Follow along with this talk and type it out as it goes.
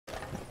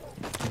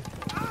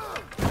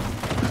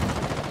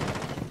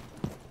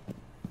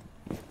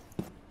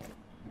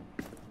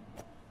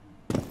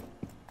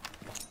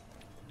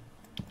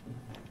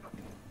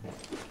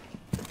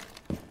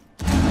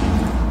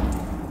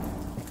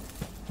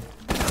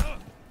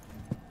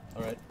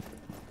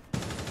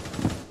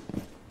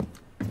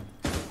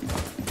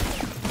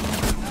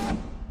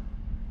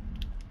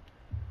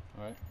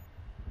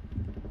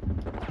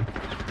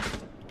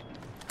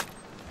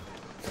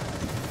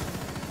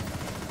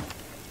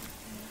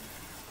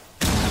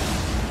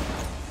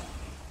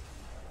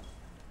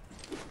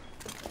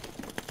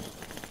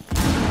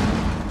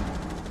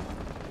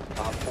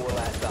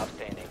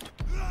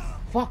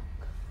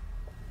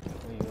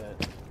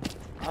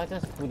I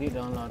just put it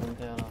down, I don't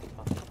care.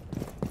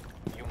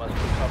 You must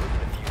recover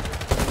the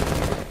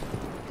diffuser.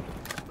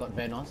 Got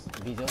Venos,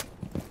 Visual.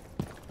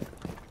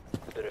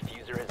 The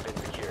diffuser has been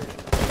secured.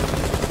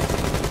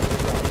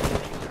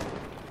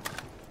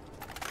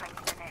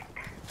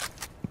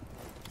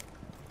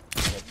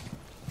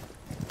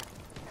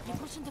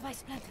 Repulsion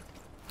device planted.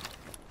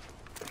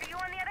 See you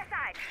on the other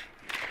side.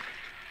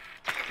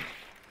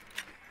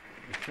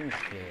 It seems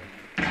clear.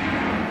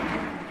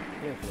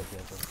 Clear.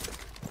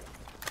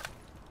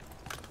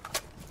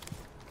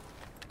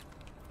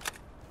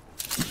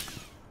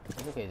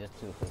 It's okay, just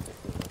two first.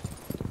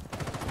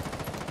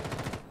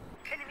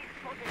 Enemy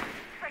spotted.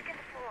 Second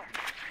floor.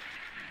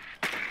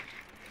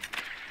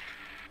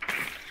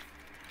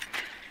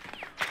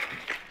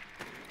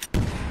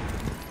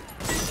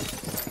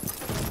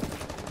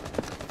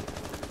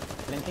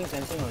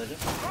 Planting already.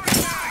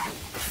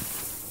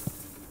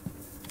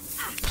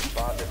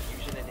 Bomb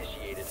diffusion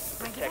initiated.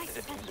 Protect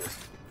the diffuser.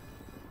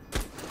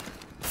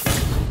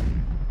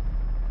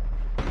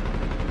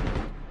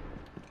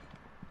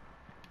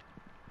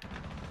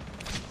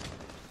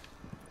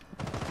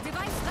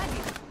 Device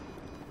ready.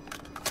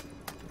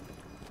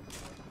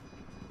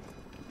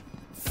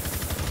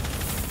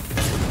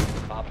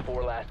 Op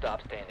 4 last stop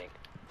standing.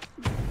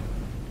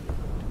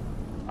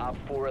 Op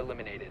 4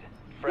 eliminated.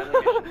 Friendly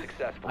mission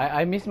successful.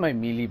 I missed my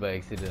melee by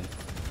accident.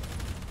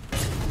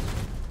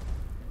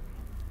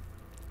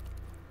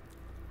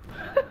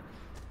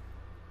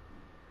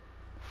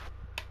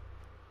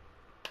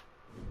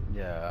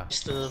 Yeah.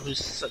 Mister,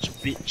 who's such a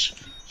bitch.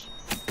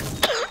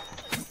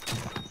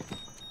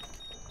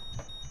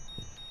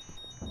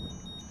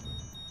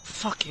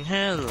 Fucking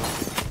hell.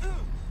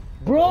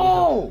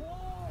 Bro!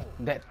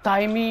 That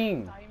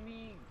timing!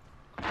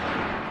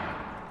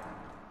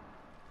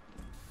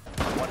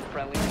 One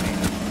friendly remaining.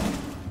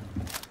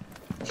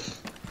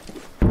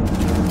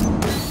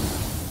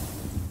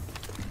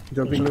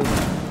 Jumping low.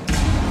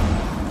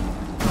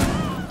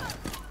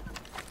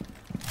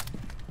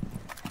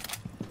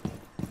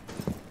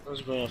 I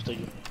was going after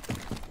you.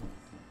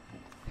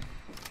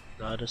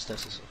 The other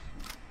stairs is off.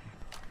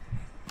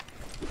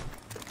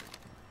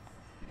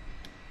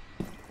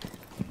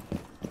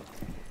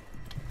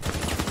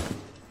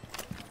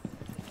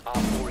 Op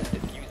 4 is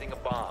defusing a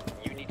bomb.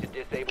 You need to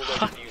disable the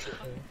diffuser.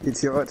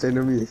 It's your arch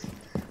enemy.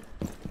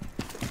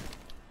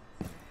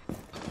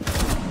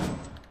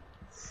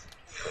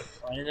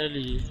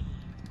 Finally.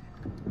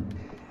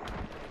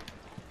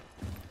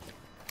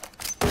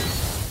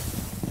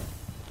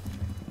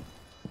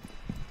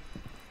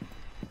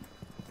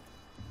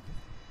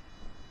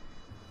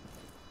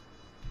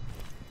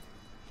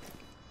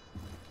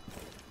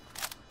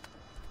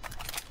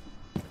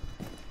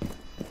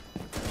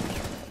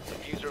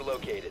 Diffuser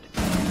located.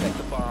 Protect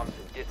the bombs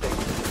and disable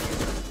the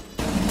diffuser.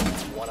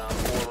 One on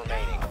 4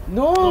 remaining.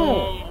 No!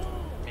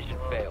 Mission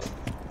failed.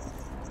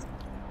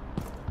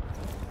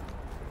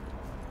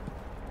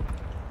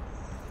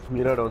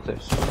 Mira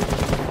downstairs.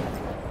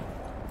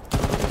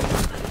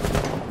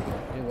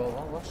 You go,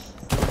 what?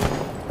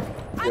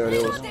 Yeah,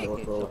 there was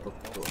reloading. go.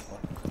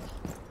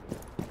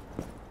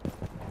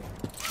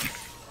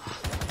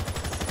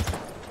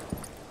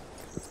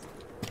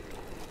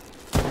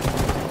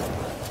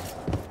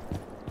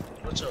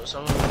 Watch out,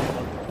 someone.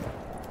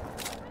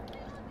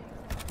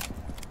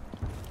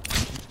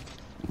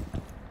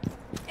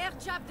 Air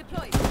jab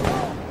deployed.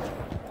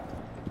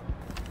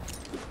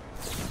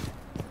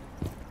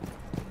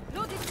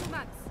 Loaded two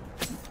max.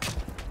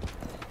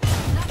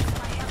 That's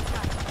my air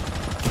jab.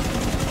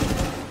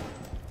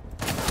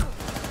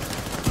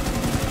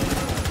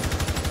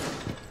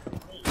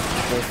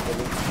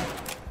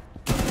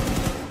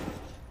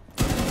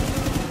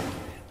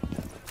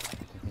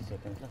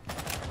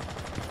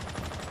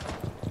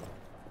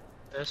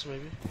 Yes,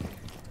 maybe.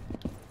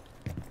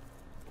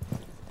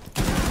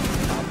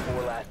 Op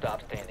 4 last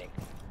stop standing.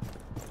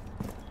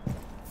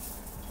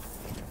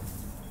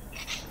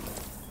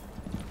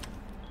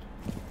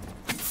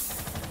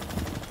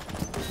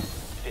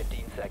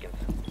 Seconds.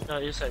 No,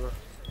 you side, bro.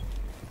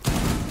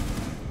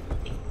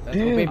 Let's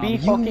go, baby,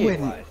 fuck it.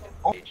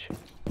 H.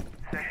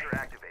 Sensor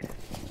activated.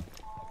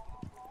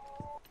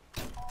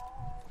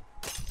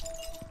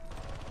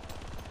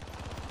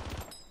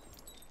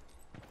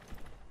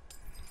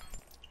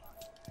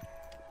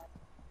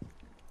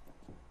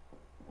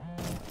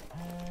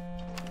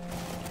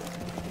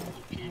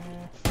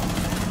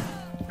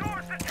 Door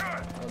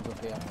secured. That's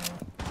okay.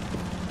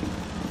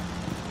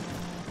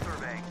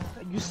 Surveying.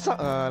 You suck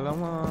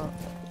lama.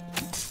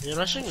 You're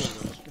rushing me.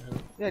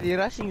 Yeah, they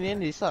rushing then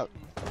they suck.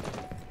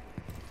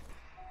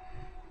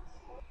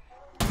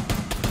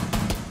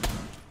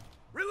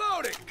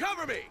 Reloading.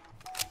 Cover me.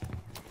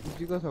 It's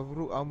because of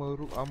rook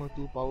armor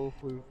too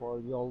powerful for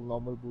your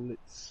normal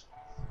bullets.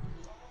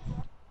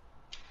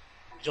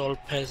 Y'all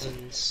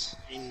peasants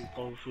ain't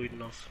powerful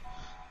enough.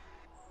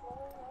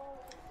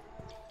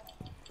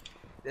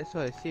 That's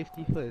why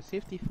safety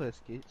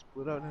first kids,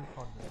 put out and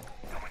corner.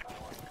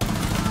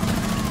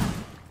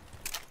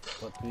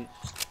 Got Twitch.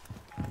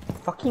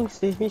 Fucking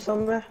save me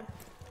somewhere.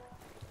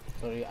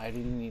 Sorry, I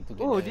really need to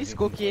get Oh, the this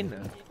everything cocaine.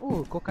 from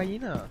Oh,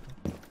 cocaine.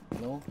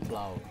 No,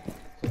 flour.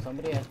 So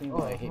somebody asked me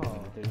why I hate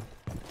military.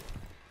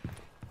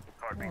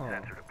 Heartbeat Oh.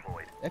 sensor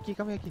deployed. Yaki,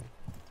 come here, Yaki.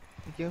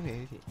 Yaki, come here,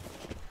 Yaki.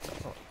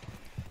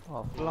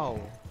 Oh,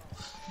 flow.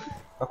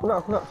 Aku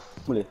nak.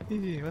 Boleh?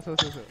 Masuk.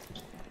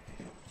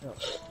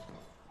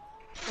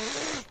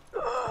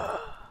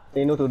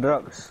 Say no to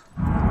drugs.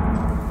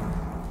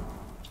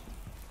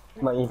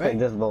 My infect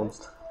just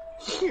bounced.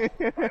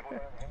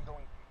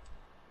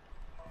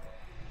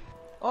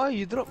 Oh,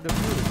 you dropped the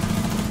blue.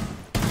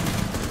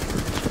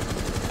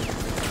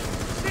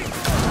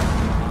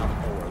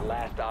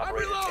 Last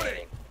operator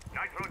reloading. standing.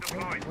 Nitro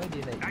deployed. Why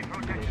they like Nitro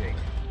easy like testing.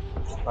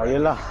 that?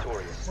 Ayolah.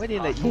 Victorious. Why they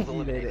like easy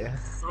like that?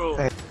 Bro.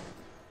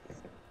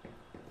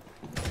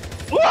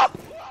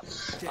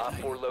 Op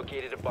 4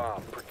 located a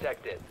bomb.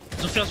 Protect it.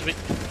 Sophia's weak.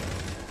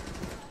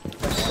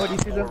 Oh,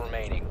 this is 4 a...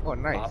 remaining. Oh,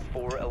 nice. Op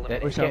 4 That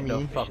eliminated. scared the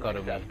Xiaomi. fuck out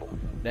of me. Successful.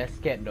 That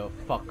scared the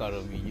fuck out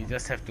of me. You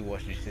just have to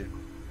watch this shit.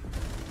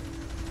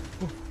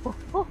 What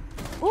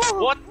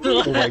the?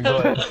 Oh my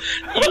god.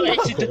 You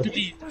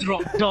accidentally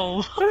dropped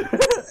down.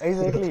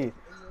 Exactly.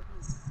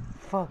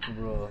 Fuck,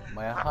 bro.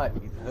 My heart,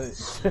 it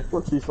hurts.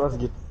 What's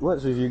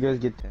with you guys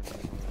get?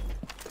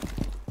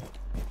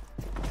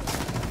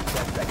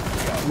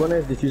 One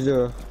has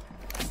diffuser.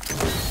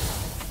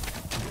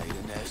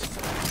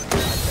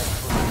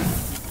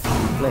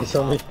 Nice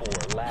on me. Op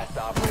 4 last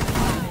operator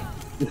standing.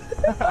 Op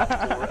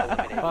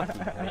 4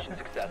 eliminated. Mission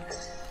successful.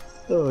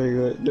 Oh my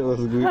god, that was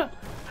good.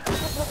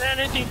 Is there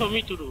anything for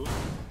me to do?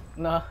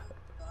 Nah.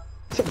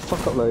 Shut the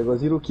fuck up lah, I got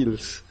 0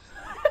 kills.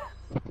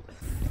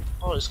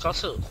 Oh, it's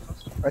castle.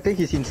 I think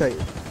he's inside.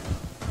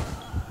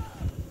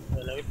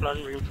 Let me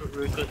plan real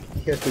quick.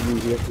 He has to be.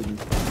 Yeah,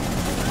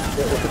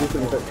 there's a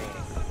different inside.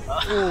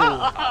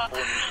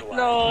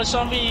 No,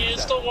 Xiaomi, you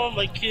stole one of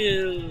my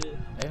kill.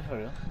 Are you for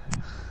real?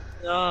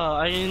 Yeah,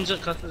 I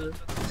injured castle.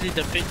 See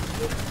the pit.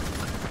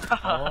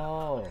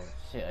 Oh,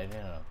 shit, I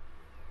didn't know.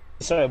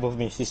 He's right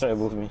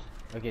above me.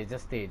 Okay,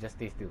 just stay still.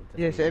 Just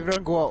Yes, stay.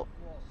 everyone go out.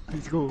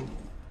 Let's go.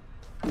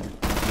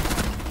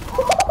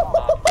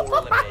 Op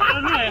 4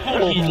 eliminated. I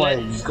don't know how he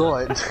let.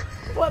 god.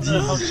 What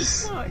the fuck?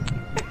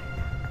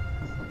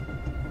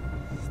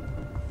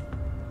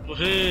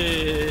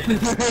 Hey.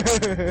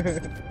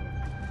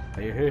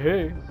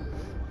 Hey.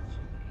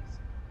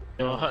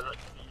 Your heart.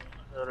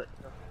 Alright.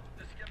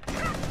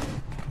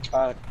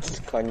 Ah,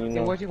 can you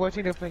You're know?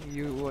 watching the flank,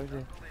 you watch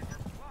it.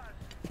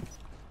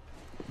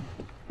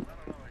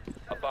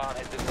 A bomb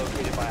has been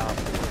located by Op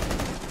 4.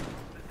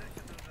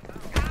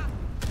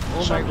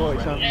 Oh my god,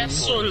 Xiaomi.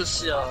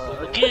 Assholes,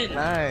 yeah. Again.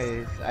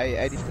 Nice.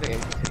 I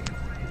distract.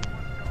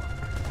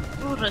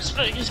 No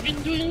respect, he's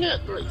been doing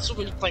that like so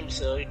many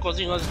times,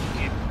 causing us to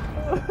game.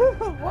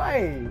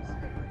 Why?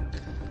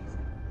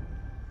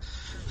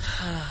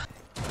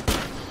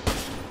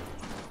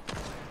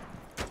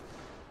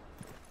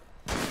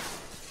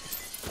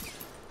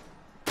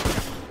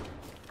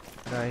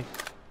 Nice.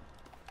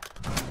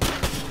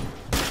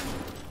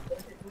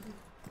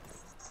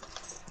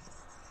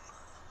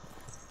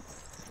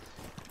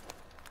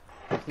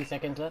 Fifty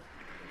seconds left.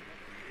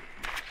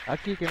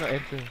 Aki cannot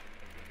enter.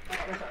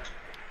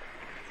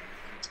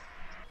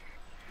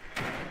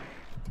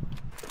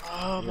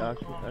 Oh Yeah, my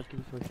Aki god.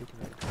 first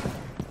cannot.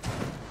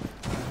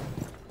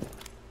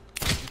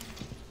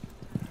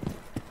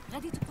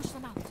 Ready to push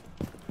them out.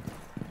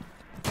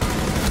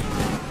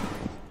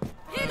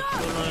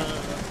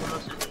 Go.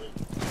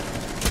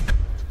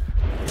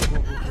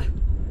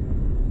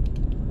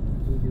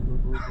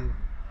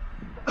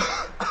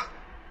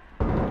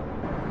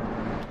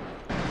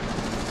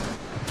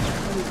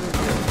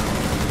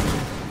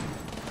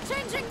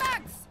 Changing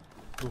mags!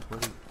 Go for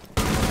it.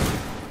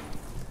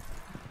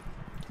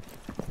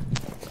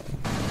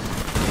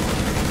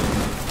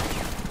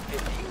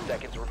 15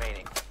 seconds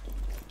remaining.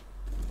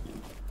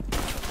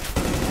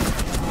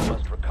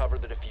 Must recover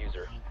the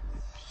diffuser.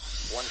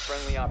 One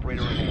friendly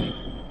operator remaining.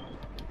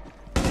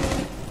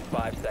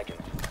 5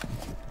 seconds.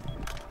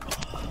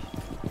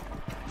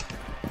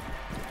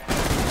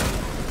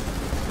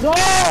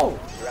 No!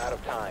 You're out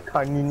of time.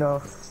 Can't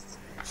enough.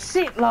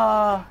 Shit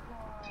lah!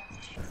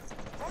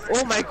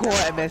 Oh my god,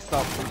 I messed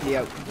up. Okay,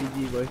 yeah,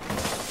 GG boy.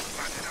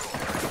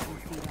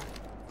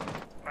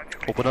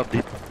 Open up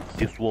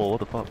this wall, what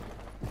the fuck?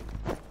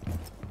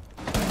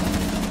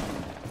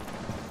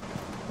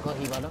 Got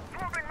Hibana?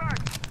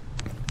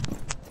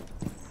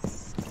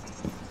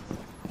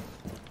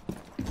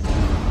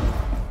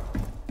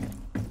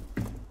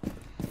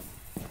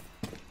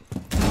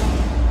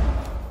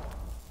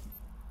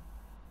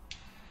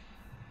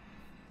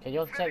 Can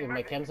y'all check if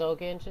my cams are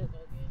okay and shit?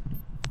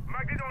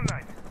 Magnet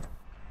online.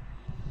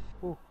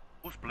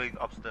 Who's playing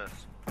upstairs?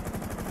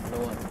 No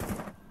one.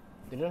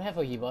 They don't have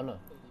a Hibana.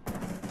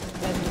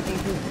 Let's looking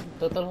to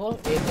total hole?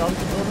 Down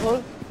to total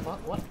hole?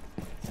 Fuck, what?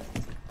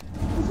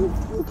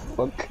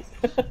 Fuck.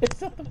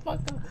 Shut the fuck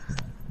up.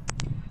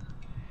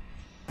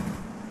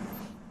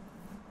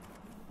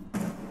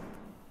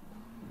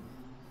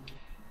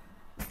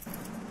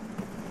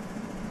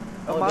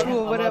 Oh, they have Amaru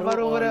over there, Amaru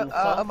Amaru over there. on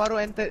south? Amaru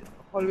entered.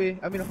 Hallway,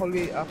 I mean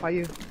hallway,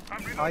 fire.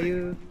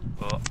 Fire.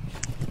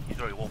 He's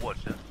already one watch,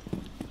 yeah?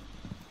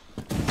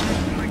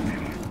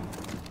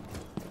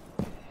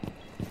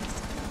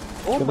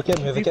 Oh, We have a camp,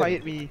 we have a he camp.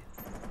 fired me.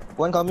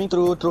 One coming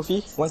through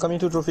trophy. One coming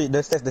through trophy.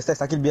 The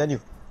stairs, Akil behind you.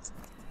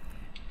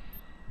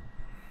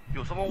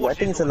 Yo, someone Yeah, I watch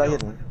think this it's a over lion.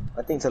 here.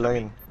 I think it's a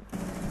lion.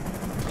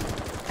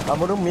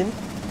 Armor room min.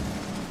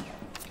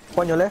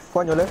 One your left.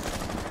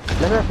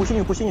 Left, pushing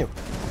you. One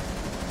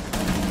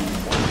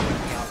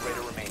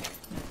operator remaining.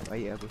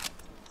 Baik aku.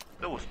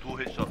 That was 2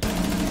 headshots.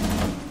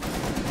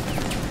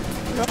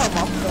 Kenapa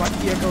mampu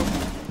mati aku?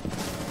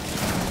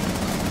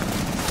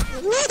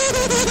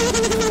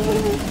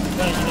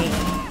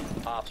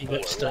 Op He 4,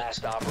 got stuck.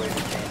 last operator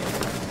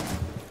standing.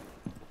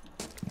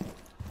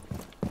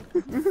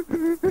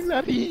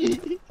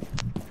 Lari.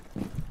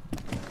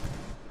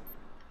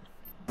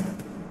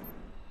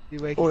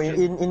 Oh,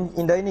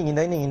 in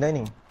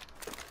dining.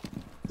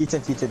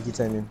 Kitchen,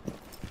 I mean.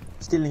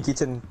 Still in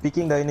kitchen.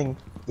 Picking dining.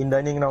 In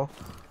dining now.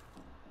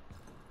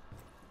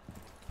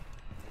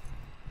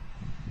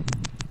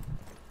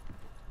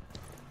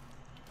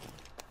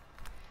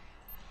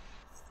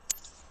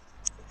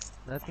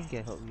 Nothing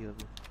can help me.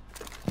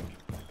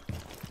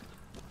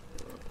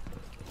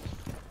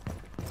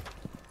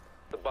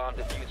 The bomb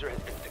diffuser has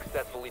been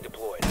successfully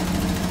deployed.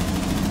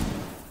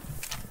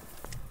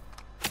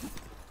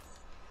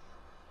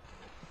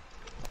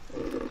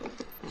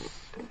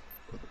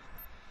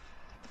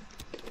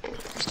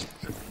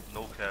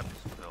 No cams,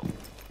 no.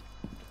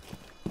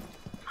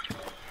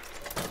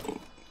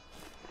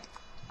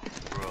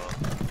 Bruh.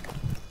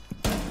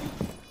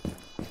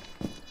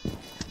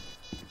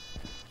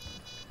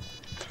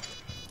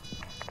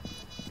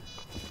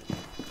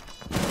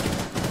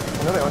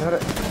 On your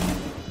right.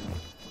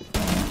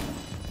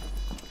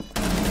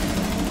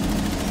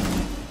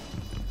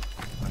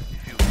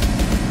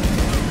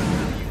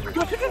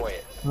 Destroy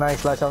it.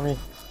 Nice lah, Xiaomi.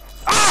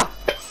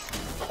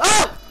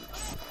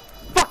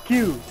 Fuck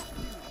you!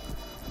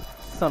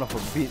 Son of a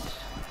bitch.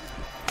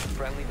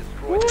 Friendly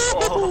destroyed.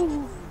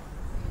 Oh.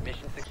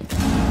 Mission success.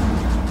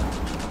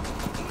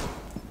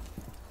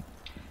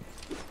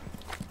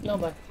 No,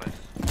 but Nice.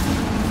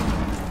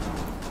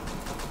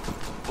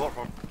 Go out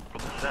from the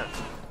stairs.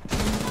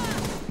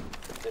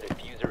 The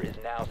diffuser is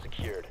now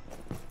secured.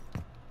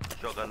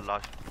 Shotgun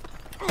last.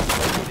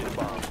 Located a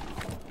bomb.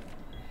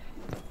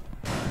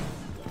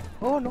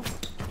 Oh no.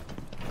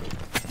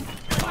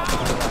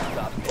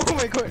 Stop. Oh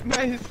my god,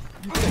 nice.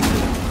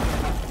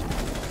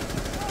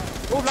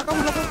 Oh, belakang.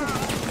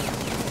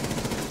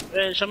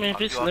 Xiaomi,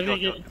 please, Go, let me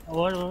go, get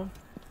one.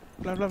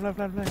 Pelan.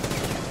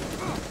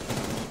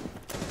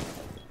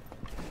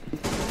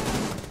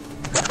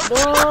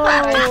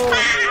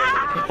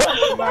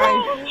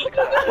 Nice.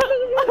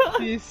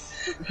 Please.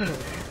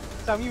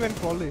 Sami went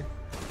crawler.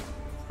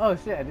 oh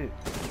shit, I did.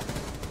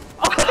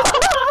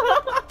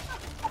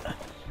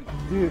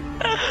 Dude.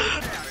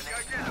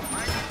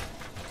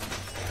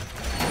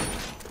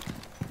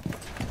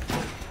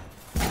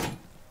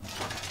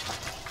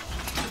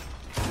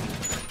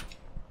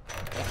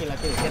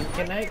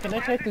 Okay. Can I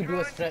try to do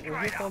a strat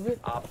with you for a bit?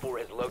 Op 4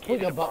 has Put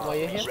located your a barbed bomb.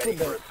 wire here. Ready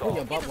for Put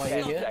your assault. barbed wire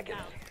 10 here. seconds.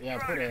 Yeah,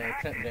 put a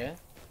trap there.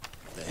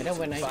 And then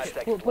when I 5 hit,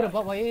 seconds put a left.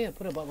 barbed wire here.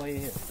 Put a barbed wire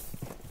here.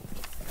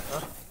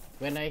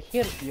 When I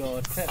hit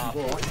your trap Op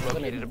go 4 off, has I'm gonna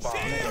located a bomb.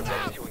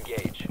 Ready to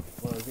engage.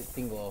 what was it?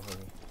 Thing go off for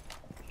me.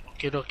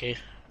 Okay.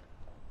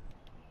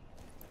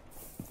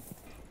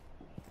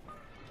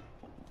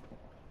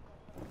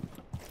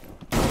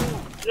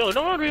 Yo,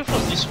 no one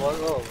reinforced this wall.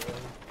 Oh,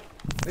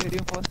 man. Wait,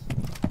 reinforce.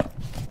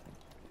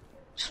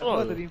 This How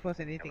wall. to reinforce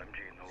anything?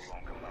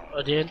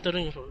 Oh, they're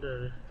entering from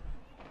there.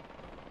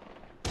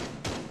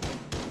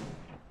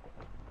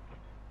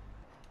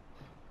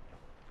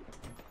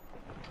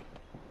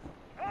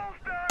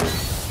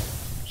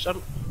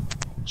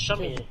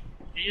 Shami, can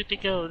you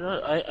take care of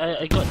that?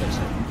 I got that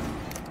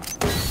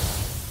side.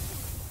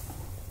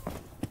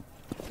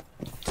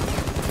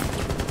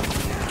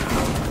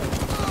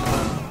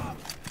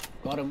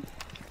 Got him.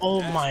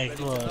 Oh my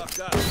god.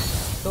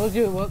 Told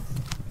you it works.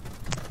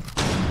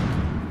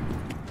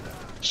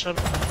 Shami.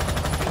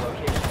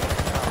 Location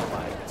is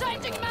compromised.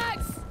 Changing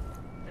mags!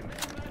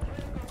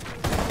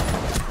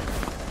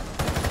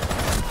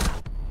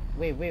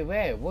 Wait,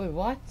 where? Wait,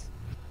 what?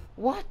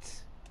 What?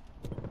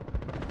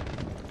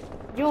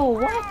 Yo,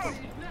 what?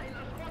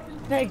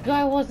 That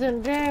guy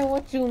wasn't there.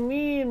 What you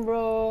mean,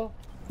 bro?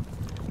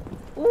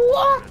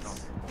 What?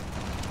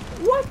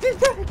 What did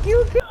that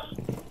kill? Sorry.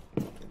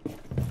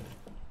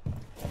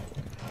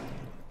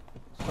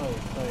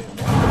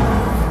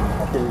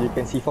 Okay, you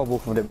can see for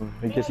both of them.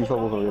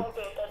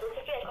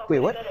 Wait,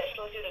 what?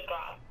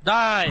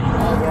 Die! Oh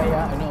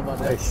yeah, I know about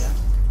that. Nice. Yeah.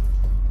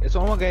 There's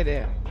one more guy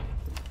there.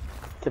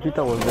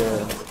 Capita was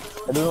there.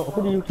 I don't know,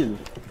 who did you kill?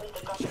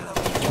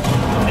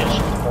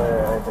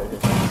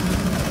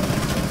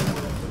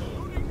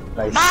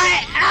 Nice.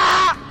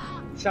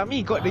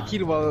 Shami got the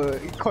kill while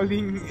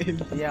calling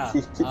in. Yeah.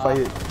 Keep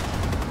fired.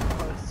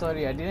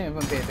 Sorry, I didn't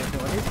even pay attention.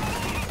 What is?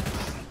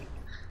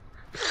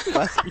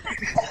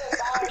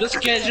 Just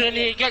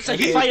casually gets a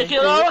fire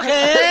kill.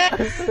 Okay.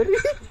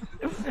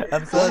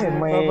 I'm sorry.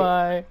 my- Bye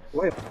bye.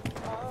 Wait.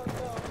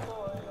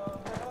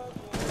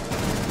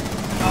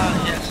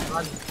 Ah yes,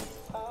 run.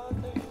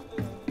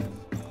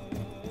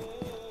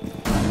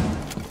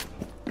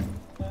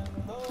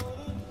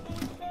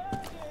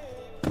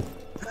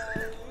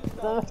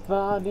 That's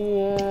about the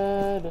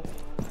end.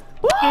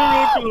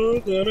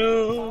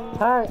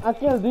 Hi,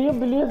 Akil, do you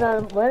believe that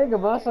I'm wearing a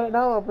mask right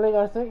now or playing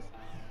R6?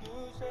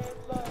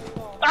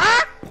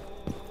 Ah!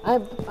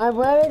 I'm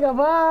wearing a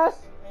mask!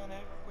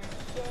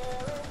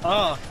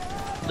 Oh,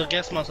 the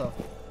gas mask.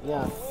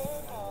 Yeah.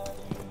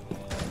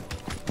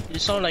 You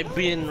sound like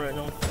Bean right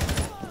now.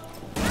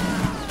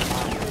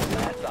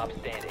 Last stop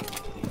standing.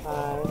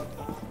 Hi.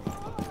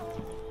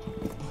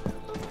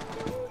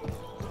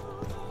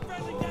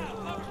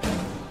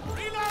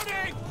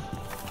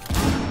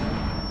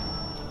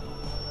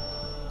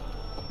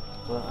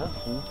 Well, I'm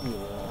sneaky,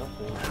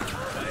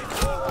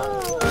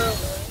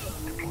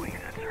 Deploying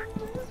sensor.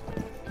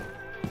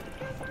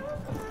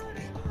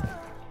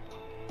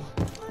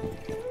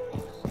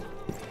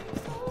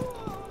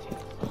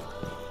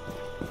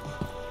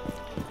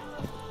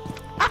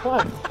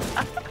 What?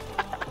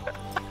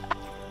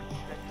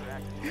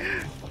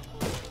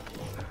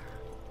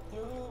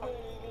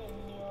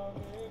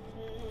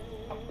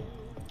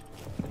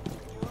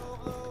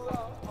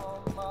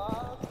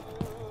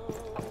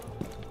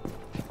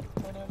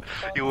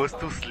 It was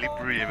too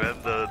slippery, man.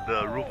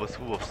 The roof was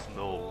full of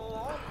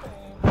snow.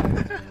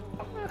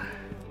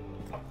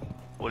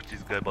 Watch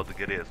this guy about to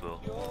get it as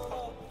well.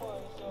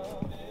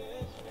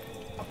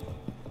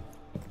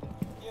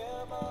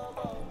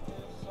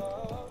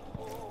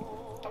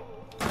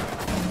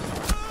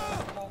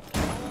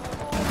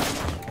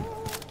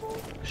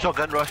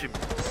 Shotgun rush him.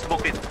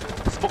 Smoke it.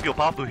 Smoke your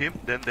path to him,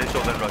 then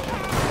shotgun rush him.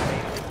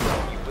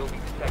 You will be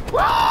detected.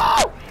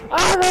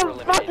 I'm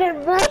the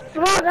fucking best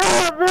one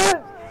ever,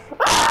 man!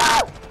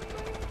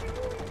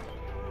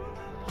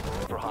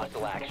 For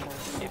hostile action.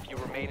 If you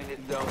remain in this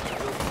zone,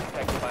 you will be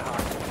detected by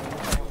hostiles.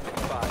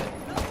 Spotted.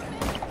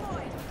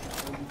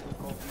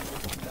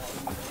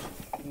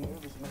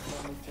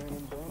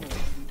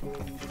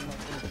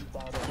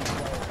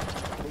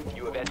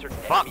 You have entered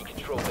enemy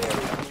controlled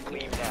area.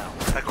 Leave now.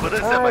 I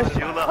couldn't set my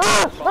shield up.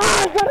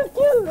 I got a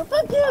kill!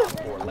 Thank you!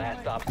 For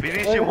last stop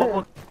Finish standing. it one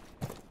more.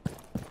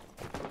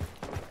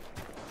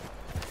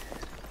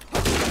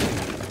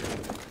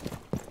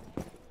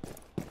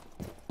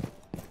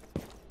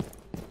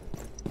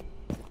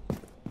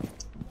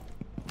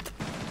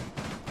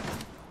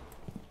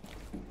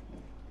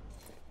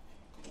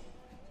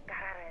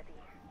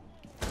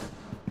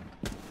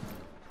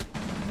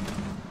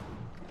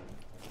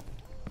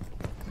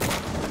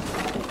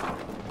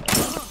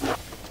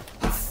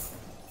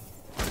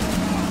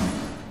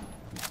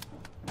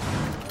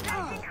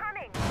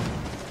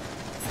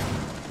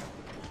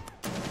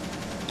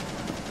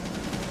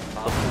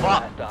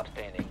 Last stop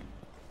standing.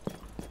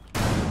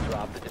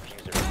 Drop the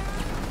diffuser.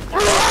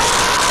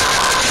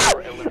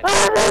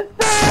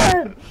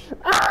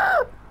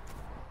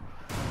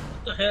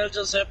 What the hell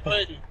just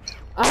happened?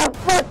 I'm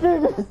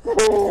fucking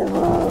insane,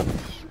 bro!